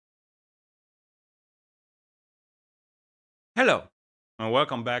Hello, and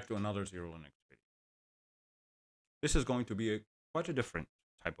welcome back to another XeroLinux video. This is going to be quite a different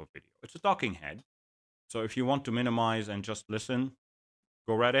type of video. It's a talking head, so if you want to minimize and just listen,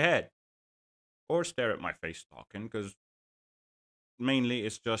 go right ahead. Or stare at my face talking, because mainly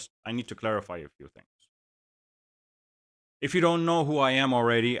it's just I need to clarify a few things. If you don't know who I am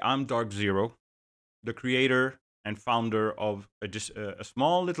already, I'm Dark Zero, the creator and founder of a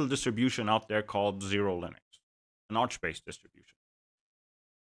small little distribution out there called Xero Linux, an Arch-based distribution.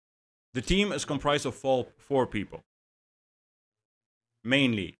 The team is comprised of four people.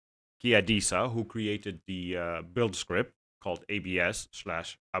 Mainly Kiadisa, who created the build script called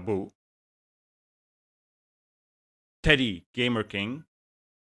ABS/Abu. Teddy, Gamer King.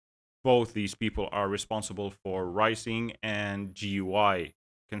 Both these people are responsible for Rising and GUI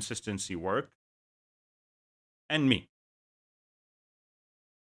consistency work. And me.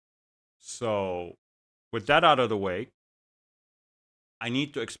 So, with that out of the way, I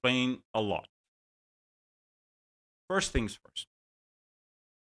need to explain a lot. First things first.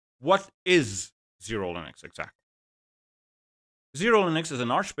 What is XeroLinux exactly? XeroLinux is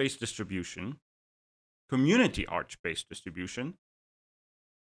an Arch-based distribution, community Arch-based distribution,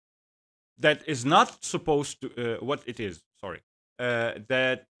 that is not supposed to, what it is, sorry,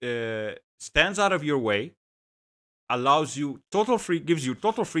 that stands out of your way, allows you gives you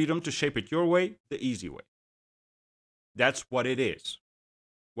total freedom to shape it your way, the easy way. That's what it is.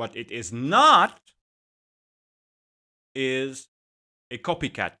 What it is not is a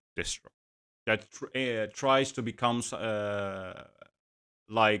copycat distro that tries to become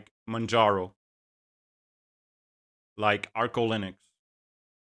like Manjaro, like ArcoLinux,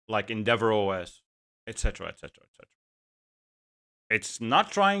 like EndeavorOS, etc., etc., etc. It's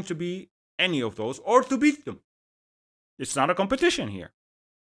not trying to be any of those or to beat them. It's not a competition here.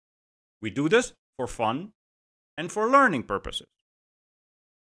 We do this for fun and for learning purposes.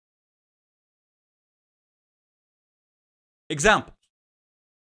 Examples.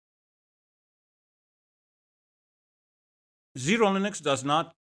 XeroLinux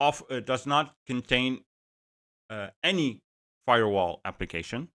does not contain any firewall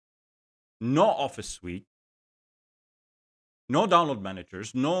application, no Office suite, no download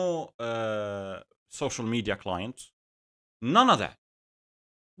managers, no social media clients, none of that.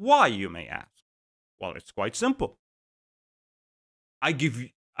 Why, you may ask? Well, it's quite simple. I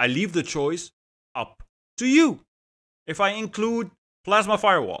leave the choice up to you. If I include Plasma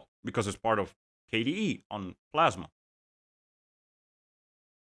Firewall, because it's part of KDE on Plasma,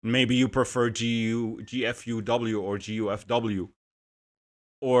 maybe you prefer GFUW or GUFW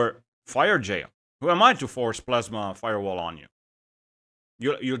or FireJail. Who am I to force Plasma Firewall on you?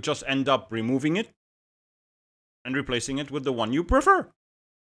 You'll just end up removing it and replacing it with the one you prefer.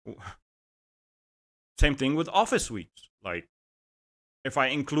 Same thing with Office suites. Like, if I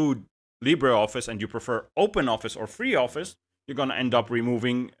include LibreOffice and you prefer OpenOffice or FreeOffice, you're going to end up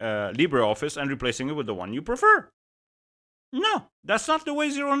removing LibreOffice and replacing it with the one you prefer. No, that's not the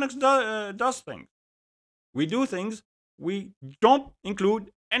way XeroLinux does things. We do things, we don't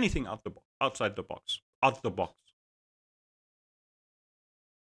include anything outside the box, out the box.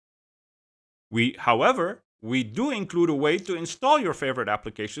 However, we do include a way to install your favorite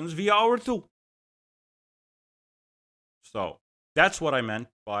applications via our tool. So that's what I meant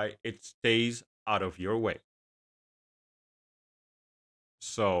by it stays out of your way.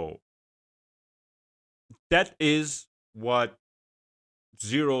 So that is what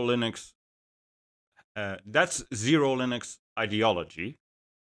XeroLinux, that's XeroLinux ideology.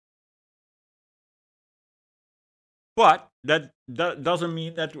 But that doesn't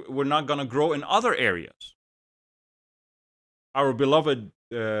mean that we're not going to grow in other areas. Our beloved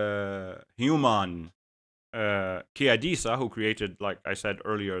human Kiadisa, who created, like I said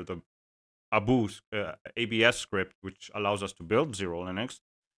earlier, the Abu's ABS script, which allows us to build XeroLinux,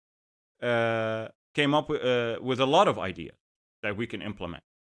 came up with a lot of ideas that we can implement.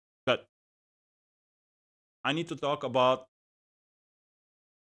 But I need to talk about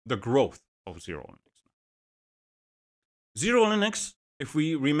the growth of XeroLinux. XeroLinux, if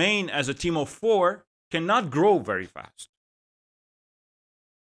we remain as a team of 4, cannot grow very fast.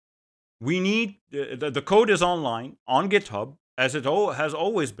 We need, the code is online, on GitHub, as it has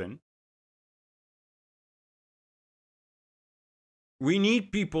always been. We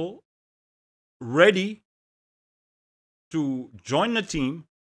need people ready to join the team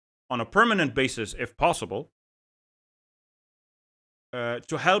on a permanent basis, if possible,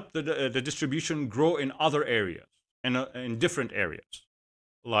 to help the distribution grow in other areas, in different areas,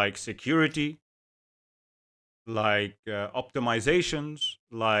 like security, like optimizations,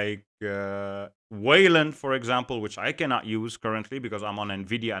 like Wayland, for example, which I cannot use currently because I'm on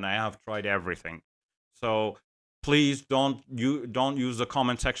NVIDIA and I have tried everything. So please don't use the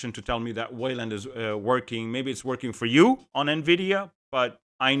comment section to tell me that Wayland is working. Maybe it's working for you on NVIDIA, but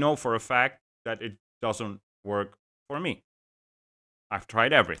I know for a fact that it doesn't work for me. I've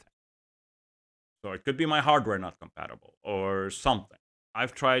tried everything. So it could be my hardware not compatible or something.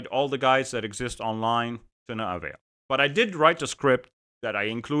 I've tried all the guides that exist online to no avail. But I did write a script that I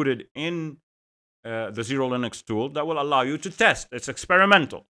included in the XeroLinux tool that will allow you to test. It's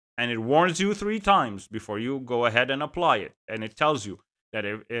experimental. And it warns you 3 times before you go ahead and apply it. And it tells you that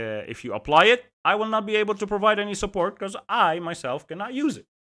if you apply it, I will not be able to provide any support because I myself cannot use it.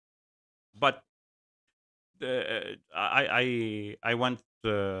 But I went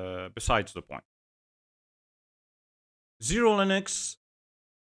besides the point. XeroLinux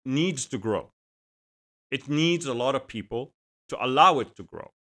needs to grow. It needs a lot of people to allow it to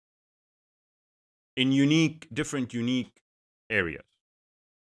grow in different unique areas.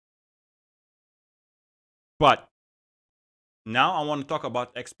 But now I want to talk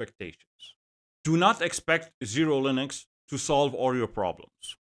about expectations. Do not expect XeroLinux to solve all your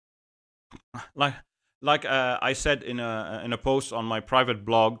problems. Like I said in a post on my private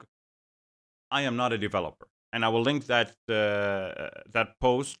blog, I am not a developer, and I will link that that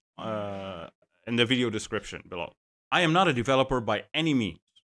post in the video description below. I am not a developer by any means.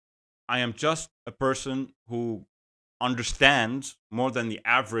 I am just a person who understands more than the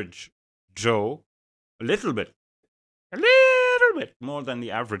average Joe, a little bit more than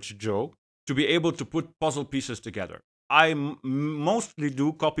the average Joe, to be able to put puzzle pieces together. I mostly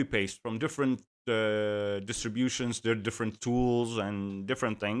do copy paste from different distributions, different tools and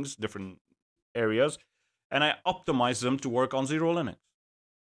different things, different areas, and I optimize them to work on XeroLinux.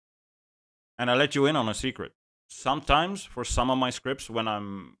 And I let you in on a secret. Sometimes, for some of my scripts, when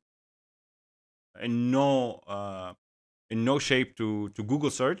I'm in no shape to Google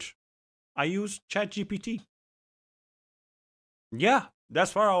search, I use ChatGPT. Yeah,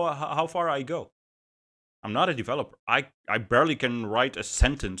 that's how far I go. I'm not a developer. I barely can write a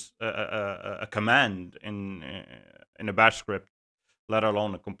sentence, a command in a bash script, let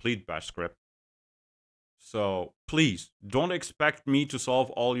alone a complete bash script. So please don't expect me to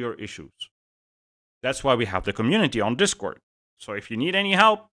solve all your issues. That's why we have the community on Discord. So if you need any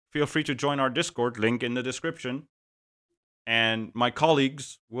help, feel free to join our Discord, link in the description. And my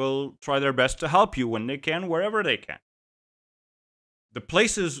colleagues will try their best to help you when they can, wherever they can. The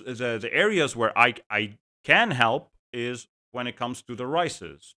places, the areas where I can help is when it comes to the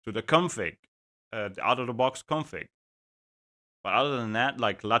RICEs, to the config, the out-of-the-box config. But other than that,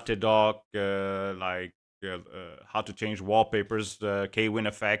 like LaTeDoc, how to change wallpapers, Kwin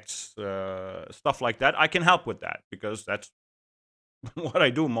effects, stuff like that, I can help with that because that's what I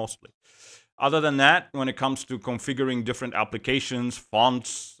do mostly. Other than that, when it comes to configuring different applications,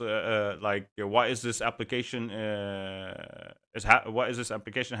 fonts, why is this application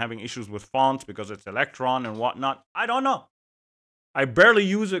having issues with fonts because it's Electron and whatnot? I don't know. I barely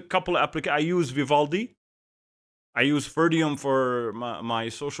use a couple of applications. I use Vivaldi. I use Ferdium for my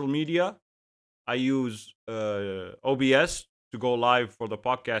social media. I use OBS to go live for the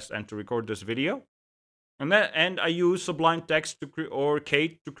podcast and to record this video. And I use Sublime Text or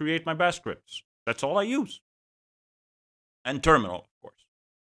Kate to create my bash scripts. That's all I use. And Terminal, of course.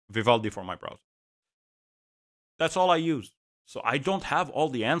 Vivaldi for my browser. That's all I use. So I don't have all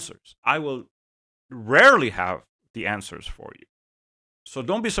the answers. I will rarely have the answers for you. So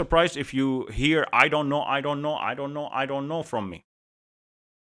don't be surprised if you hear, I don't know from me.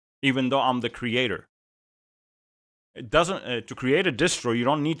 Even though I'm the creator. It doesn't, to create a distro, you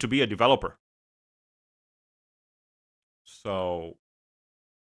don't need to be a developer. So,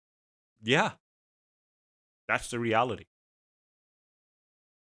 yeah, that's the reality.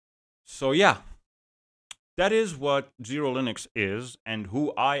 So, yeah, that is what XeroLinux is and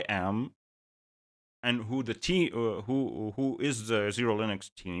who I am and who the team, who is the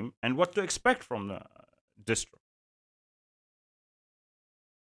XeroLinux team and what to expect from the distro.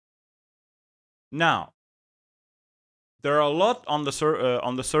 Now, there are a lot on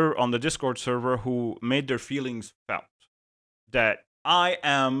the Discord server who made their feelings felt that I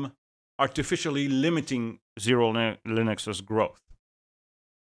am artificially limiting XeroLinux's growth.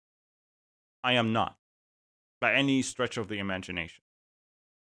 I am not, by any stretch of the imagination.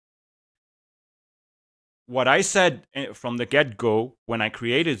 What I said from the get-go when I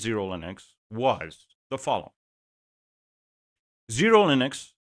created XeroLinux was the following.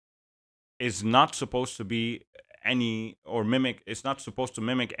 XeroLinux is not supposed to be it's not supposed to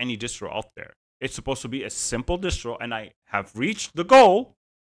mimic any distro out there. It's supposed to be a simple distro, and I have reached the goal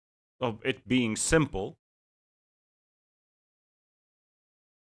of it being simple.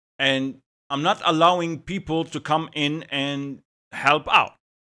 And I'm not allowing people to come in and help out.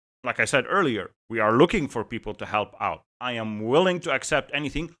 Like I said earlier, we are looking for people to help out. I am willing to accept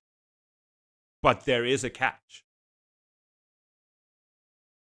anything, but there is a catch.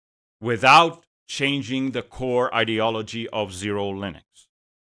 Without changing the core ideology of Xero Linux.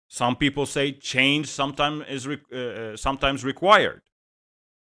 Some people say change sometimes is required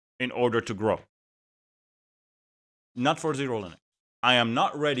in order to grow. Not for Xero Linux. I am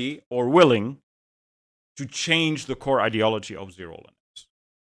not ready or willing to change the core ideology of Xero Linux.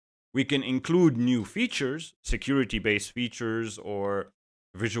 We can include new features, security-based features or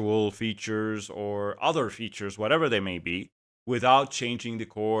visual features or other features, whatever they may be, without changing the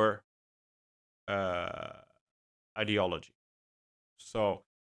core ideology. So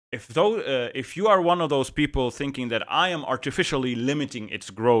if you are one of those people thinking that I am artificially limiting its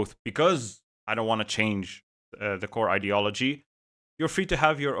growth because I don't want to change the core ideology, you're free to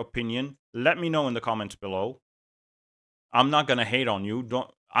have your opinion. Let me know in the comments below. I'm not going to hate on you.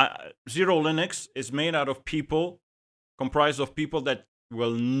 Xero Linux is made out of people, comprised of people that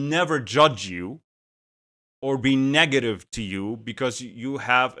will never judge you or be negative to you because you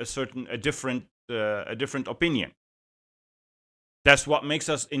have a different opinion. That's what makes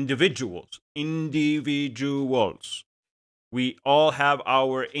us individuals. We all have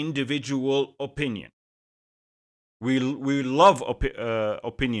our individual opinion. We love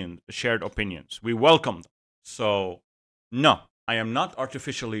shared opinions. We welcome them. So, no, I am not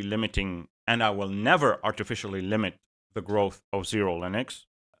artificially limiting, and I will never artificially limit the growth of Xero Linux.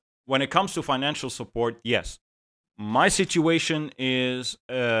 When it comes to financial support, yes, my situation is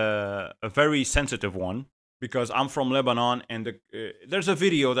a very sensitive one because I'm from Lebanon, and there's a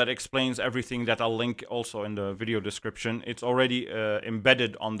video that explains everything that I'll link also in the video description. It's already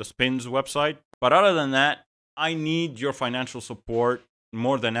embedded on the Spins website. But other than that, I need your financial support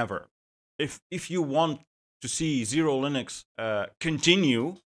more than ever. If you want to see Xero Linux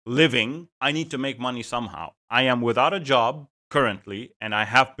continue living, I need to make money somehow. I am without a job currently, and I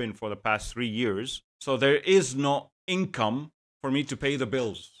have been for the past 3 years. So there is no income for me to pay the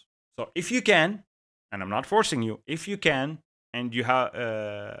bills. So if you can, and I'm not forcing you, if you can, and you have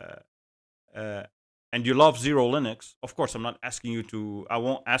and you love Xero Linux, of course, I'm not asking you to. I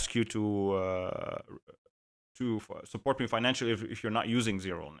won't ask you to support me financially if you're not using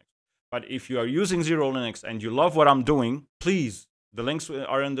Xero Linux. But if you are using Xero Linux and you love what I'm doing, please, the links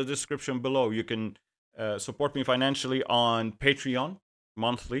are in the description below. You can support me financially on Patreon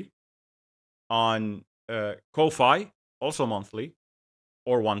monthly, on Ko-Fi also monthly,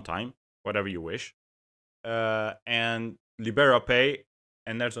 or one time, whatever you wish, and LiberaPay,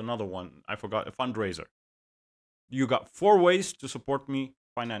 and there's another one, I forgot, a fundraiser. You got 4 ways to support me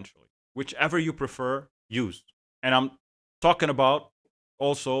financially. Whichever you prefer, use. And I'm talking about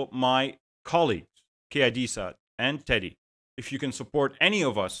also my colleagues, Kiadisa and Teddy. If you can support any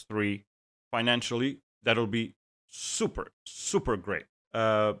of us 3 financially, that'll be super, super great.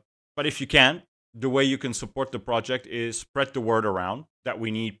 But if you can't, the way you can support the project is spread the word around that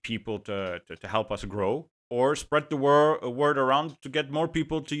we need people to help us grow, or spread the word around to get more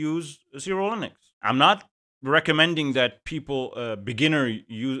people to use Xero Linux. I'm not recommending that people,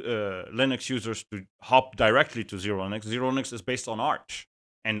 Linux users, to hop directly to Xero Linux. Xero Linux is based on Arch,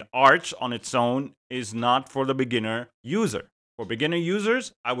 and Arch on its own is not for the beginner user. For beginner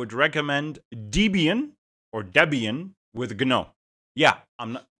users, I would recommend Debian or Debian with GNOME. Yeah,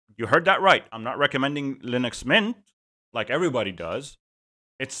 you heard that right. I'm not recommending Linux Mint like everybody does.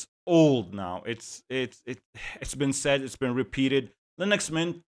 It's old now. It's been said, it's been repeated. Linux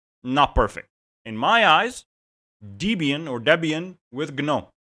Mint, not perfect. In my eyes, Debian or Debian with GNOME,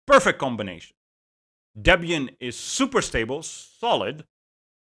 perfect combination. Debian is super stable, solid,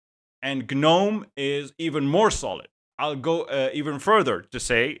 and GNOME is even more solid. I'll go even further to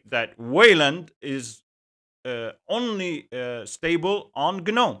say that Wayland is only stable on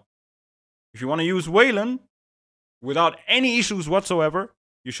GNOME. If you want to use Wayland without any issues whatsoever,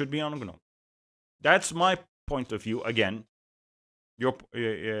 you should be on GNOME. That's my point of view. Again, your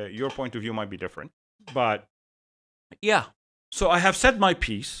point of view might be different, but yeah. So I have said my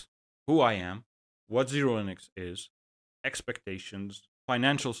piece, who I am, what Xero Linux is, expectations,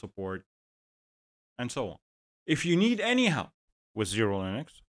 financial support, and so on. If you need any help with Xero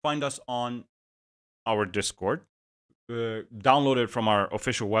Linux, find us on our Discord. Download it from our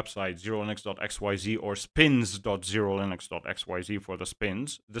official website, xerolinux.xyz, or spins.xerolinux.xyz for the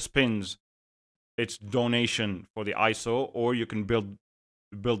spins. The spins, it's donation for the ISO, or you can build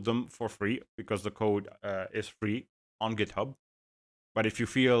build them for free because the code is free on GitHub. But if you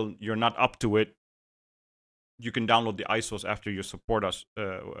feel you're not up to it, you can download the ISOs after you support us,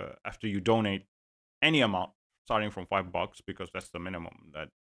 after you donate any amount, starting from $5, because that's the minimum that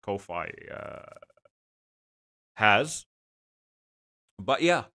Ko-Fi has. But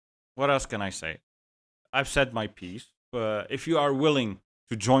yeah, what else can I say? I've said my piece. If you are willing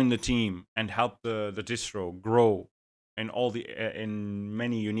to join the team and help the distro grow in in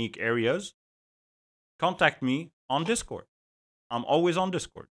many unique areas, contact me on Discord. I'm always on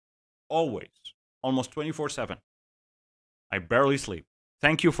Discord. Always. Almost 24/7. I barely sleep.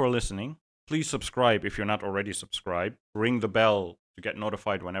 Thank you for listening. Please subscribe if you're not already subscribed. Ring the bell to get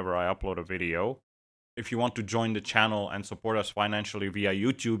notified whenever I upload a video. If you want to join the channel and support us financially via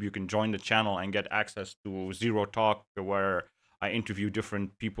YouTube, you can join the channel and get access to Xero Talk, where I interview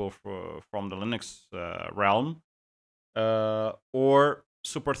different people from the Linux realm. Or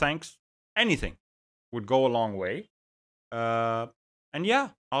super thanks. Anything would go a long way. And yeah,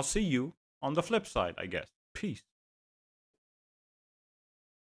 I'll see you on the flip side, I guess. Peace.